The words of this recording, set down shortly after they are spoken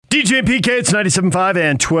DJ and PK, it's 97.5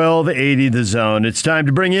 and 1280 The Zone. It's time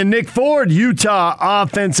to bring in Nick Ford, Utah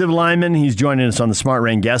offensive lineman. He's joining us on the Smart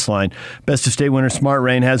Rain guest line. Best of State winner Smart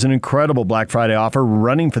Rain has an incredible Black Friday offer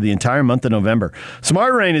running for the entire month of November.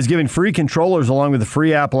 Smart Rain is giving free controllers along with a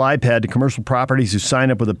free Apple iPad to commercial properties who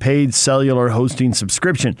sign up with a paid cellular hosting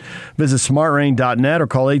subscription. Visit smartrain.net or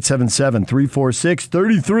call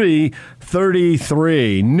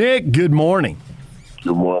 877-346-3333. Nick, good morning.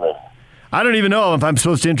 Good morning. I don't even know if I'm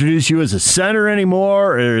supposed to introduce you as a center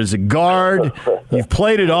anymore or as a guard. You've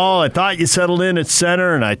played it all. I thought you settled in at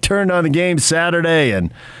center, and I turned on the game Saturday,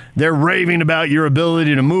 and they're raving about your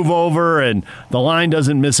ability to move over, and the line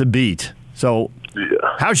doesn't miss a beat. So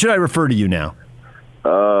How should I refer to you now?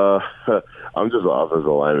 I'm just an offensive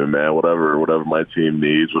lineman, man. Whatever my team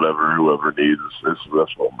needs, whoever needs, that's what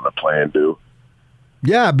I'm going to play and do.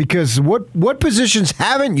 Yeah, because what positions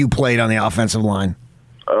haven't you played on the offensive line?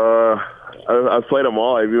 I've played them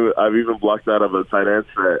all. I've even blocked out of a tight end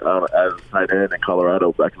set as a tight end in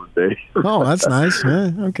Colorado back in the day. Oh, that's nice.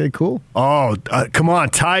 Yeah, okay, cool. Oh, come on,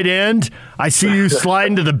 tight end. I see you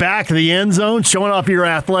sliding to the back of the end zone, showing off your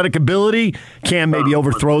athletic ability. Cam maybe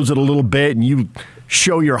overthrows it a little bit, and you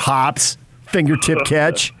show your hops, fingertip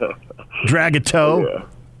catch, drag a toe. Yeah.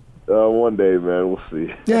 One day, man, we'll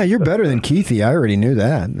see. Yeah, you're better than Keithy. I already knew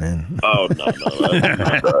that, man. Oh, no.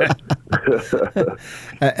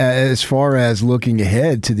 As far as looking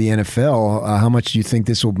ahead to the NFL, how much do you think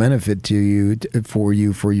this will benefit for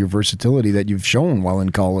your versatility that you've shown while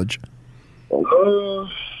in college? I don't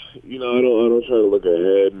try to look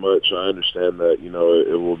ahead much. I understand that,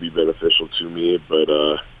 it will be beneficial to me, but,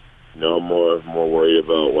 I'm more worried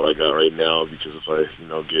about what I got right now because if I,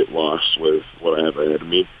 get lost with what I have ahead of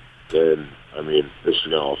me, then, this is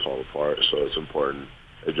going to all fall apart. So it's important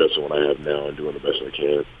adjusting what I have now and doing the best I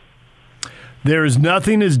can. There is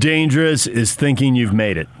nothing as dangerous as thinking you've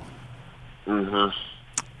made it. Mm-hmm.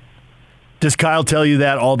 Does Kyle tell you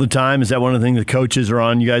that all the time? Is that one of the things the coaches are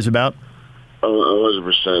on you guys about?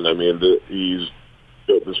 100%. He's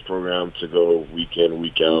built this program to go week in,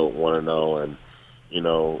 week out, 1-0, and,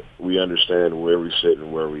 we understand where we sit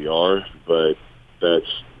and where we are, but that's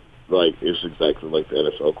it's exactly like the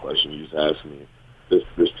NFL question you just asked me.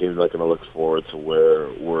 This team's not going to look forward to where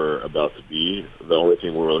we're about to be. The only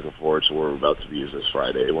thing we're looking forward to where we're about to be is this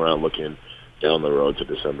Friday. We're not looking down the road to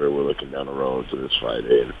December. We're looking down the road to this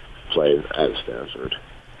Friday and playing at Stanford.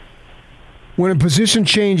 When a position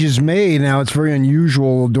change is made, now it's very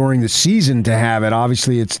unusual during the season to have it.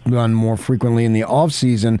 Obviously, it's done more frequently in the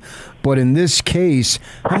off-season. But in this case,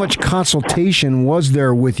 how much consultation was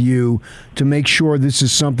there with you to make sure this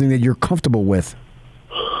is something that you're comfortable with?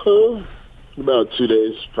 About 2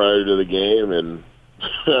 days prior to the game, and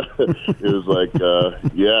it was like,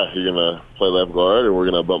 you're going to play left guard, and we're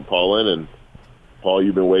going to bump Paul in. And, Paul,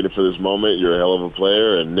 you've been waiting for this moment. You're a hell of a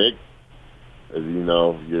player. And, Nick, as you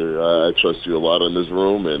know, I trust you a lot in this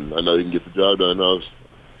room, and I know you can get the job done.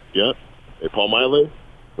 Hey, Paul Miley,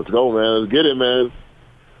 let's go, man. Let's get it, man.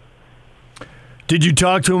 Did you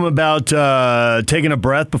talk to him about taking a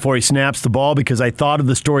breath before he snaps the ball? Because I thought of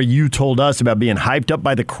the story you told us about being hyped up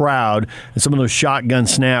by the crowd, and some of those shotgun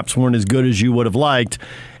snaps weren't as good as you would have liked.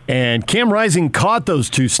 And Cam Rising caught those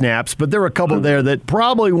two snaps, but there were a couple there that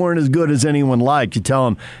probably weren't as good as anyone liked. You tell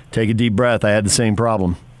him, take a deep breath. I had the same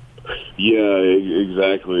problem. Yeah,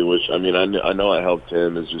 exactly. Which, I know I helped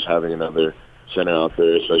him is just having another center out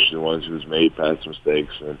there, especially the ones who's made past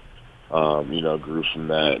mistakes and, grew from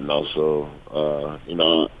that. And also, to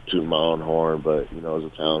my own horn, but, as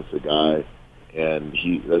a talented guy. And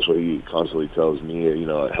that's what he constantly tells me,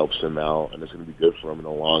 it helps him out and it's going to be good for him in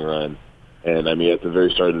the long run. And, at the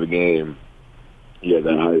very start of the game, he had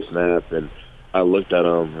that high snap. And I looked at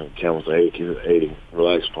him and Cam was like, hey,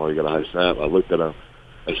 relax, Paul, you got a high snap. I looked at him.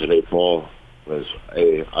 I said, hey, Paul,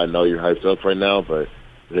 I know you're hyped up right now, but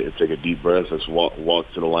take a deep breath. Let's walk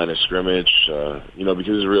to the line of scrimmage, because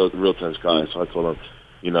he's a real tense guy. So I told him,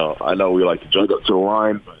 I know we like to jump up to the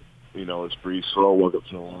line, but, let's breathe slow, walk up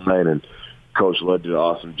to the line. And Coach Lud did an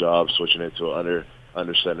awesome job switching it to an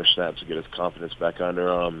under center snap to get his confidence back under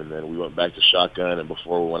him. And then we went back to shotgun. And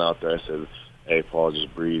before we went out there, I said, hey, Paul,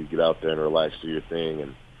 just breathe, get out there and relax, do your thing.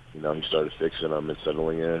 And, he started fixing them and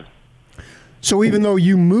settling in. So even though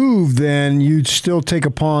you move, then you'd still take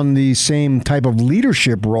upon the same type of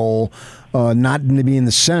leadership role, not to be in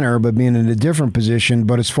the center, but being in a different position.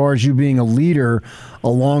 But as far as you being a leader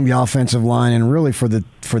along the offensive line and really for the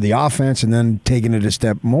offense and then taking it a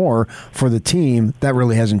step more for the team, that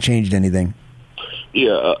really hasn't changed anything.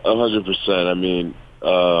 Yeah, 100%.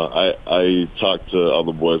 I talked to all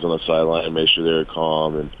the boys on the sideline and made sure they were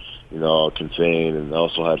calm and, contained, and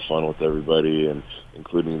also had fun with everybody and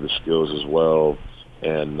including the skills as well.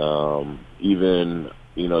 And even,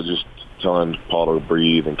 just telling Paul to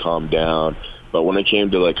breathe and calm down. But when it came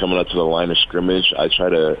to, like, coming up to the line of scrimmage, I try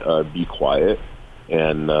to be quiet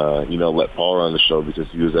and, let Paul run the show because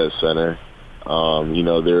he was at center.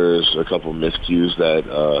 There's a couple miscues that,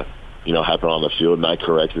 happened on the field, and I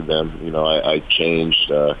corrected them. I changed,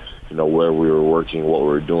 where we were working, what we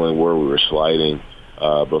were doing, where we were sliding.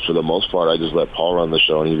 But for the most part, I just let Paul run the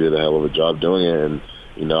show, and he did a hell of a job doing it. And,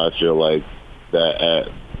 I feel like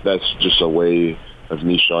that's just a way of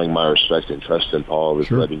me showing my respect and trust in Paul, is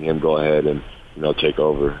letting him go ahead and, take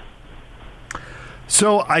over.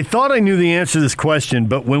 So I thought I knew the answer to this question,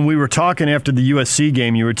 but when we were talking after the USC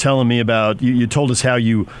game, you were telling me about, you told us how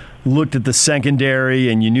you looked at the secondary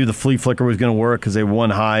and you knew the flea flicker was going to work because they won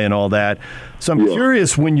high and all that. So I'm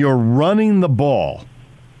curious, when you're running the ball,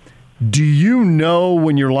 do you know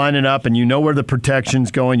when you're lining up and you know where the protection's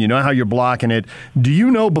going, you know how you're blocking it, do you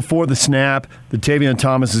know before the snap that Tavion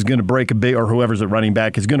Thomas is going to break a big, or whoever's at running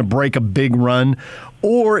back is going to break a big run?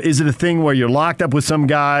 Or is it a thing where you're locked up with some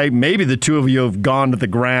guy, maybe the two of you have gone to the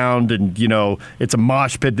ground and, it's a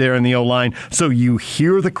mosh pit there in the O-line, so you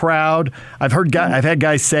hear the crowd? I've had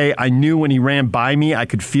guys say, I knew when he ran by me, I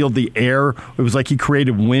could feel the air. It was like he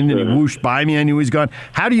created wind and he whooshed by me, I knew he's gone.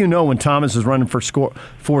 How do you know when Thomas is running for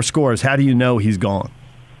four scores? How do you know he's gone?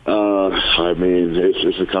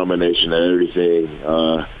 It's a combination of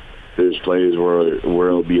everything. There's plays where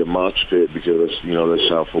it'll be a mosh pit because, that's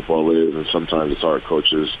how football is, and sometimes it's our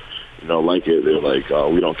coaches, like it. They're like,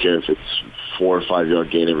 we don't care if it's 4 or 5 yard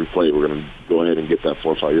gain every play. We're going to go ahead and get that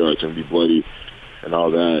 4 or 5 yards. It's going to be bloody and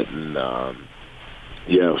all that. And,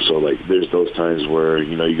 so, there's those times where,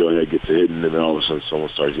 you go ahead and get to hitting, and then all of a sudden someone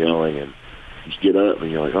starts yelling, and you get up, and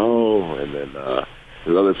you're like, oh, and then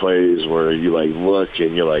there's other plays where you, look,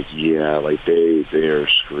 and you're like, yeah, they are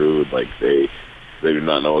screwed. They do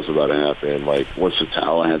not know what's about to happen. Once the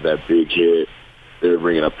Towel had that big hit, they were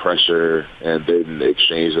bringing up pressure, and they didn't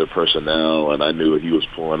exchange their personnel, and I knew he was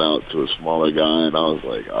pulling out to a smaller guy, and I was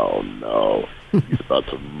like, oh, no, he's about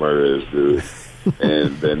to murder this dude.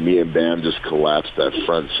 And then me and Bam just collapsed that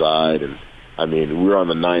front side, and, we were on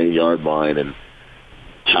the 9-yard line, and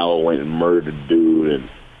Towel went and murdered the dude, and,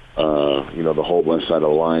 the whole left side of the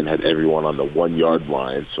line had everyone on the 1-yard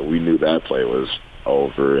line, so we knew that play was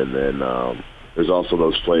over. And then there's also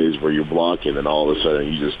those plays where you're blocking, and all of a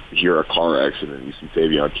sudden you just hear a car accident. You see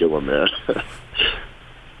Tavion kill him there.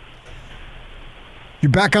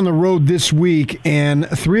 You're back on the road this week, and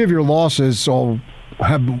 3 of your losses all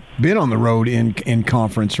have been on the road in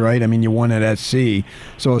conference, right? You won at SC,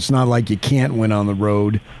 so it's not like you can't win on the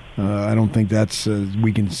road. I don't think that's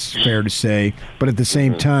fair to say. But at the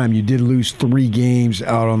same time, you did lose 3 games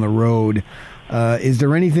out on the road. Is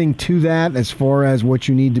there anything to that as far as what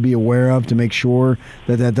you need to be aware of to make sure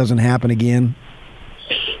that doesn't happen again?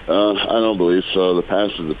 I don't believe so. The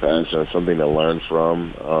past is the past, and it's something to learn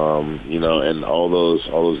from. And all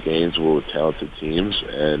those games were with talented teams,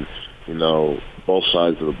 and both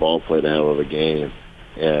sides of the ball played a hell of a game.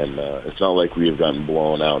 And it's not like we have gotten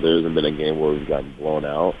blown out. There hasn't been a game where we've gotten blown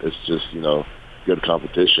out. It's just good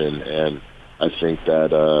competition, and I think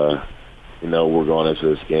that we're going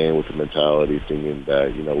into this game with the mentality thinking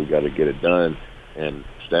that we got to get it done. And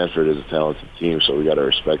Stanford is a talented team, so we got to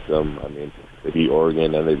respect them. They beat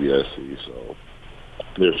Oregon and they beat SC, so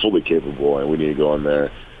they're fully capable, and we need to go in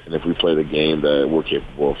there. And if we play the game that we're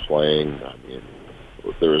capable of playing,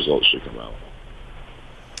 the results should come out.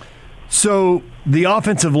 So the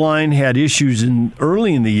offensive line had issues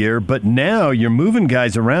early in the year, but now you're moving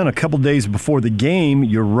guys around a couple days before the game.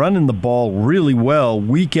 You're running the ball really well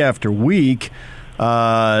week after week.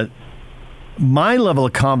 My level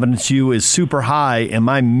of confidence in you is super high. Am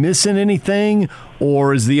I missing anything,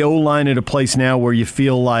 or is the O-line at a place now where you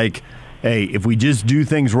feel like, hey, if we just do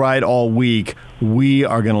things right all week, we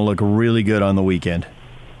are going to look really good on the weekend?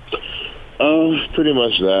 Pretty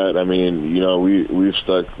much that. We've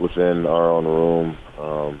stuck within our own room.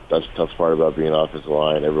 That's the tough part about being offensive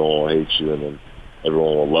line. Everyone will hate you, and then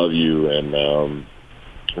everyone will love you, and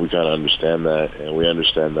we kind of understand that, and we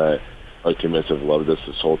understand that our teammates have loved us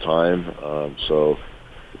this whole time. So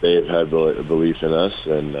they've had belief in us,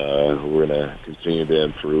 and we're going to continue to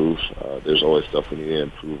improve. There's always stuff we need to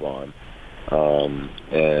improve on.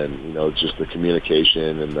 Just the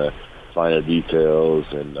communication and the finer details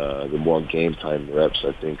and the more game time reps,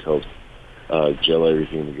 I think, helped gel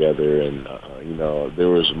everything together. And, there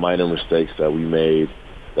was minor mistakes that we made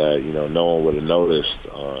that, no one would have noticed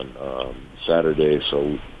on Saturday.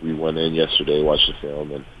 So we went in yesterday, watched the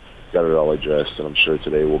film, and got it all addressed. And I'm sure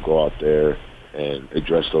today we'll go out there and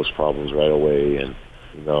address those problems right away and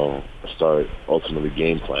start ultimately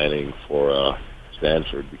game planning for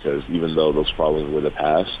Stanford, because even though those problems were the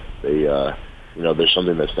past, there's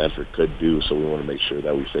something that Stanford could do, so we want to make sure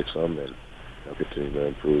that we fix them and continue to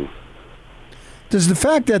improve. Does the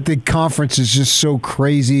fact that the conference is just so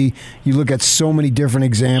crazy, you look at so many different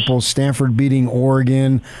examples, Stanford beating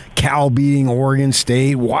Oregon, Cal beating Oregon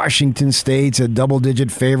State, Washington State's a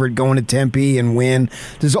double-digit favorite going to Tempe and win,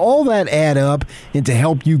 does all that add up and to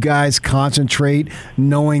help you guys concentrate,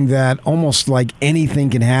 knowing that almost like anything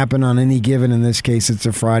can happen on any given, in this case it's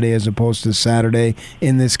a Friday as opposed to Saturday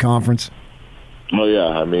in this conference? Oh,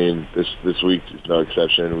 yeah. I mean, this week is no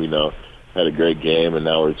exception. We had a great game, and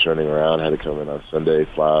now we're turning around. Had to come in on Sunday,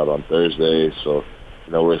 fly out on Thursday. So,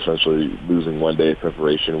 we're essentially losing one day of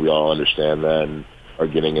preparation. We all understand that and are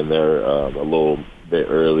getting in there a little bit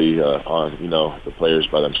early on, the players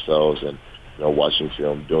by themselves and, watching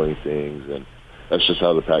film, doing things. And that's just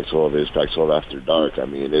how the Pac-12 is. Pac-12 after dark. I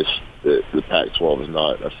mean, the Pac-12 is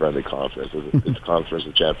not a friendly conference. It's a conference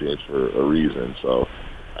of champions for a reason. So,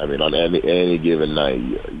 I mean, on any given night,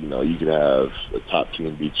 you could have a top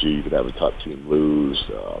team beat you. You could have a top team lose.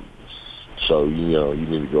 So, you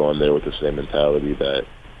need to go on there with the same mentality that,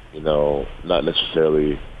 not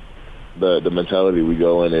necessarily the mentality we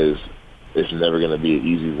go in is it's never going to be an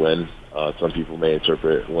easy win. Some people may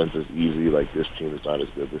interpret wins as easy, like this team is not as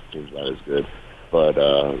good, this team's not as good. But,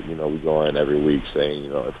 we go in every week saying,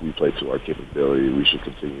 if we play to our capability, we should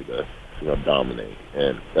continue to dominate.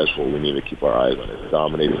 And that's what we need to keep our eyes on, is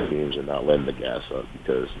dominating teams and not letting the gas up,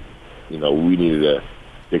 because, we need to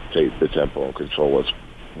dictate the tempo and control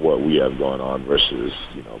what we have going on versus,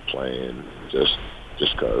 playing just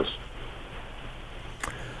because.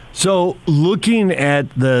 So looking at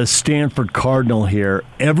the Stanford Cardinal here,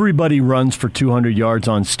 everybody runs for 200 yards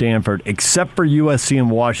on Stanford except for USC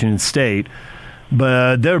and Washington State.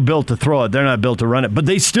 But they're built to throw it. They're not built to run it. But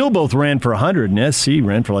they still both ran for 100, and SC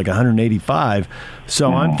ran for like 185.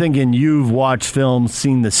 So I'm thinking you've watched film,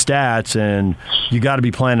 seen the stats, and you got to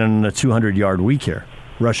be planning on a 200-yard week here,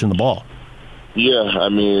 rushing the ball. Yeah, I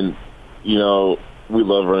mean, we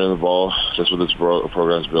love running the ball. That's what this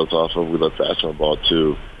program's built off of. We love passing the ball,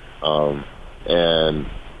 too. And,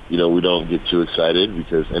 we don't get too excited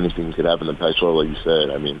because anything could happen in Pac-12, like you said.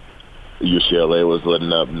 I mean, UCLA was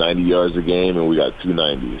letting up 90 yards a game, and we got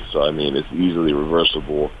 290. So, I mean, it's easily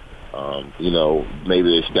reversible.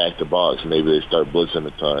 Maybe they stack the box. Maybe they start blitzing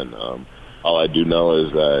a ton. All I do know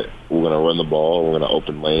is that we're going to run the ball. We're going to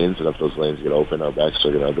open lanes, and if those lanes get open, our backs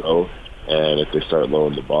are going to go. And if they start low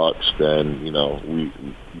in the box, then, we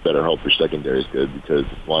better hope your secondary is good, because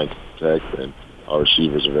the line can protect, and our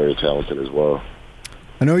receivers are very talented as well.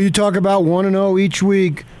 I know you talk about 1-0 each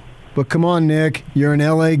week, but come on, Nick, you're an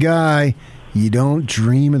LA guy. You don't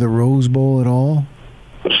dream of the Rose Bowl at all?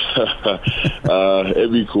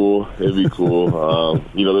 It'd be cool. There's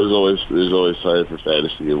always time for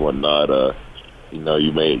fantasy and whatnot.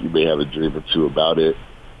 You may have a dream or two about it,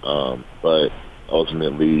 but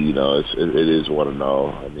ultimately, it is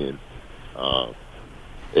 1-0. I mean,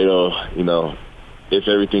 if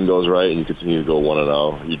everything goes right and you continue to go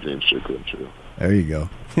 1-0, your dreams should come true. There you go.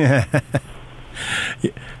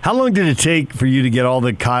 How long did it take for you to get all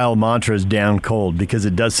the Kyle mantras down cold? Because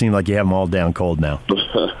it does seem like you have them all down cold now.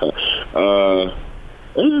 It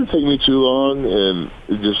didn't take me too long, and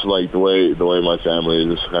it's just like the way my family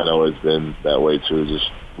has just kind of always been that way too. Just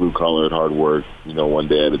blue collar and hard work, one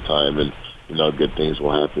day at a time, and good things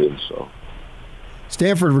will happen. So.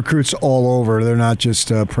 Stanford recruits all over. They're not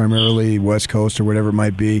just primarily West Coast or whatever it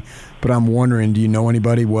might be. But I'm wondering, do you know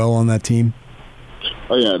anybody well on that team?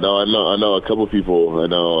 Oh yeah, no, I know a couple people. I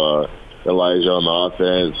know Elijah on the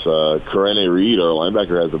offense. Karene Reed, our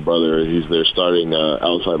linebacker, has a brother. He's their starting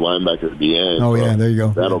outside linebacker at the end. Oh, yeah, there you go.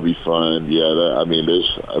 That'll be fun. Yeah,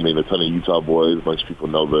 there's a ton of Utah boys. A bunch of people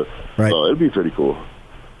know that. Right. So it'd be pretty cool.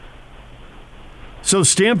 So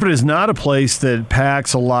Stanford is not a place that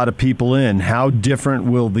packs a lot of people in. How different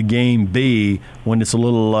will the game be when it's a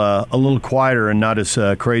little quieter and not as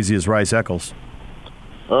crazy as Rice-Eccles?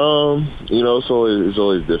 It's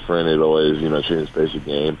always different. It always, changes the pace of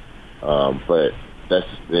game. But that's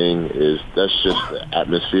the thing, is that's just the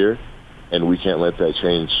atmosphere, and we can't let that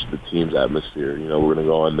change the team's atmosphere. We're going to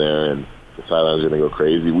go in there, and the sidelines are going to go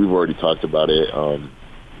crazy. We've already talked about it.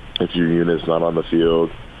 If your unit's not on the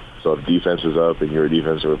field, so if defense is up and you're a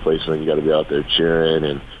defensive replacement, you got to be out there cheering,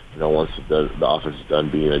 and once the offense is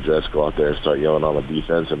done being addressed, go out there and start yelling on the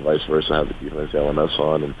defense, and vice versa, have the defense yelling us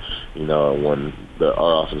on. And, when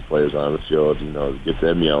our offense players are on the field, get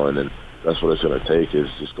them yelling. And that's what it's going to take, is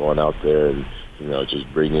just going out there and, just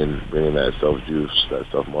bringing that self-juice, that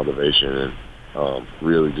self-motivation, and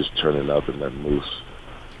really just turning up and letting loose.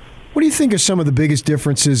 What do you think are some of the biggest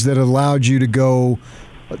differences that allowed you to go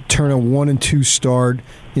turn a 1-2 start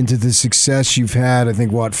into the success you've had? I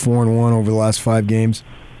think 4-1 over the last 5 games.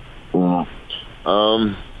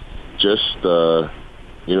 Just the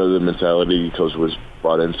mentality Coach was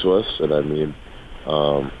brought into us, and I mean,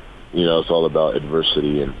 it's all about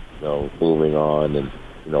adversity and moving on and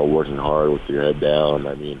working hard with your head down.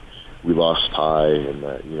 I mean, we lost Ty, and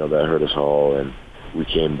that hurt us all, and we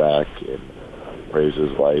came back and praised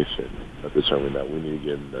his life and determined that we need to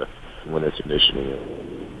get in the winter conditioning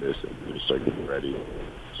and this and start getting ready.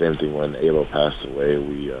 Same thing when Alo passed away.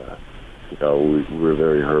 We were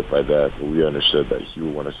very hurt by that, but we understood that he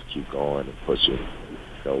would want us to keep going and pushing,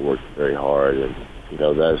 work very hard, and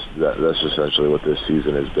that's essentially what this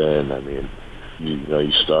season has been. I mean,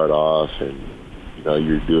 you start off and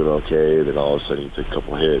you're doing okay, then all of a sudden you take a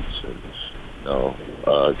couple hits, and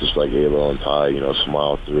just like Alo and Ty,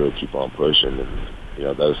 smile through, keep on pushing, and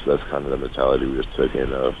that's kind of the mentality we just took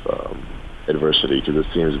in of adversity, because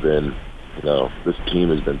this team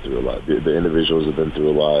has been through a lot. The individuals have been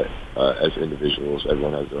through a lot. As individuals,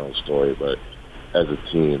 everyone has their own story, but as a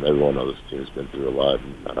team, everyone knows this team has been through a lot.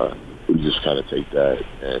 And, we just kind of take that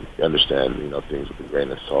and understand, things with a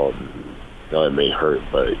grain of salt. And, it may hurt,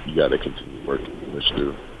 but you got to continue working and push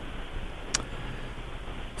through.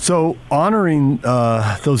 So honoring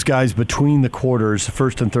those guys between the quarters,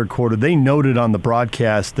 first and third quarter, they noted on the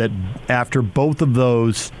broadcast that after both of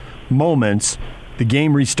those moments, the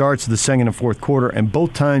game restarts the second and fourth quarter, and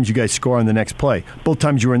both times you guys score on the next play. Both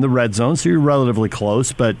times you were in the red zone, so you're relatively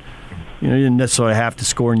close, but you didn't necessarily have to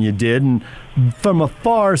score, and you did. And from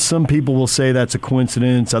afar, some people will say that's a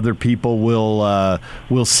coincidence. Other people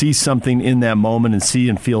will see something in that moment and see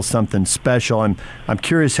and feel something special. I'm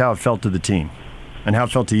curious how it felt to the team and how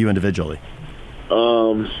it felt to you individually.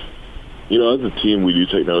 As a team, we do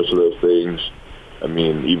take notice of those things. I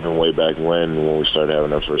mean, even way back when we started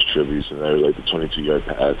having our first tributes, and there was like the 22-yard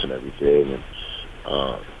pass and everything, and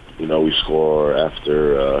we score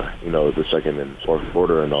after the second and fourth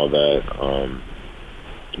quarter and all that.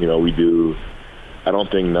 We do. I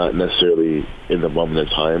don't think not necessarily in the moment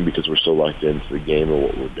in time, because we're so locked into the game and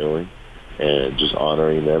what we're doing, and just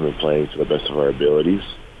honoring them and playing to the best of our abilities.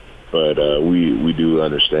 But we do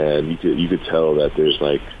understand. You could tell that there's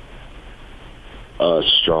like a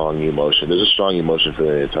strong emotion. There's a strong emotion for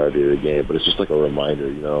the entirety of the game, but it's just like a reminder,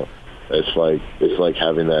 It's like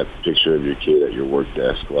having that picture of your kid at your work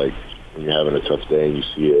desk, like when you're having a tough day and you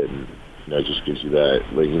see it, and it just gives you that,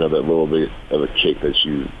 that little bit of a kick that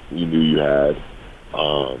you knew you had.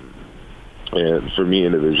 And for me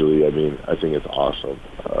individually, I mean, I think it's awesome.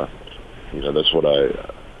 That's what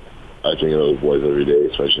I think of those boys every day,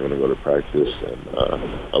 especially when I go to practice, and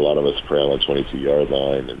a lot of us pray on the 22-yard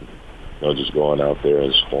line, and just going out there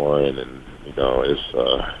and scoring, and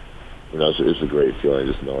it's a great feeling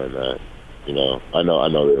just knowing that. I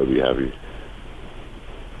know they'll be happy.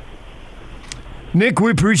 Nick,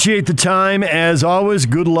 we appreciate the time as always.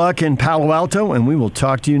 Good luck in Palo Alto, and we will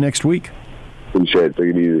talk to you next week. Appreciate it.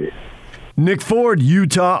 Take it easy. Nick Ford,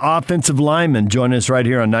 Utah offensive lineman, joining us right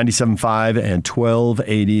here on 97.5 and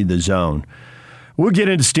 1280 The Zone. We'll get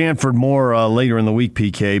into Stanford more later in the week,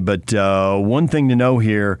 PK, but one thing to know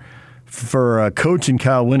here, for Coach and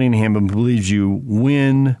Kyle Whittingham, who believes you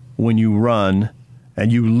win when you run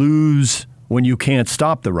and you lose when you can't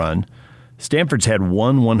stop the run, Stanford's had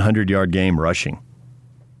one 100-yard game rushing.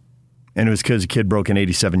 And it was because a kid broke an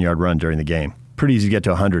 87-yard run during the game. Pretty easy to get to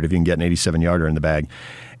 100 if you can get an 87-yarder in the bag.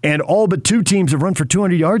 And all but 2 teams have run for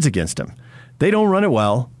 200 yards against them. They don't run it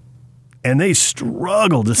well, and they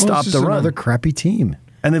struggle to stop the run. Another crappy team.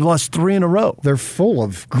 And they've lost 3 in a row. They're full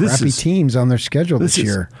of crappy teams on their schedule this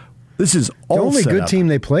year. This is all the only good team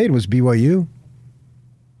they played was BYU.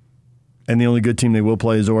 And the only good team they will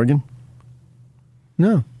play is Oregon?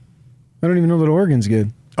 No. I don't even know that Oregon's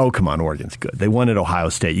good. Oh, come on, Oregon's good. They won at Ohio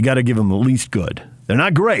State. You got to give them at least good. They're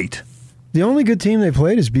not great. The only good team they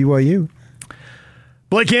played is BYU.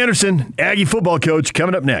 Blake Anderson, Aggie football coach,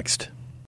 coming up next.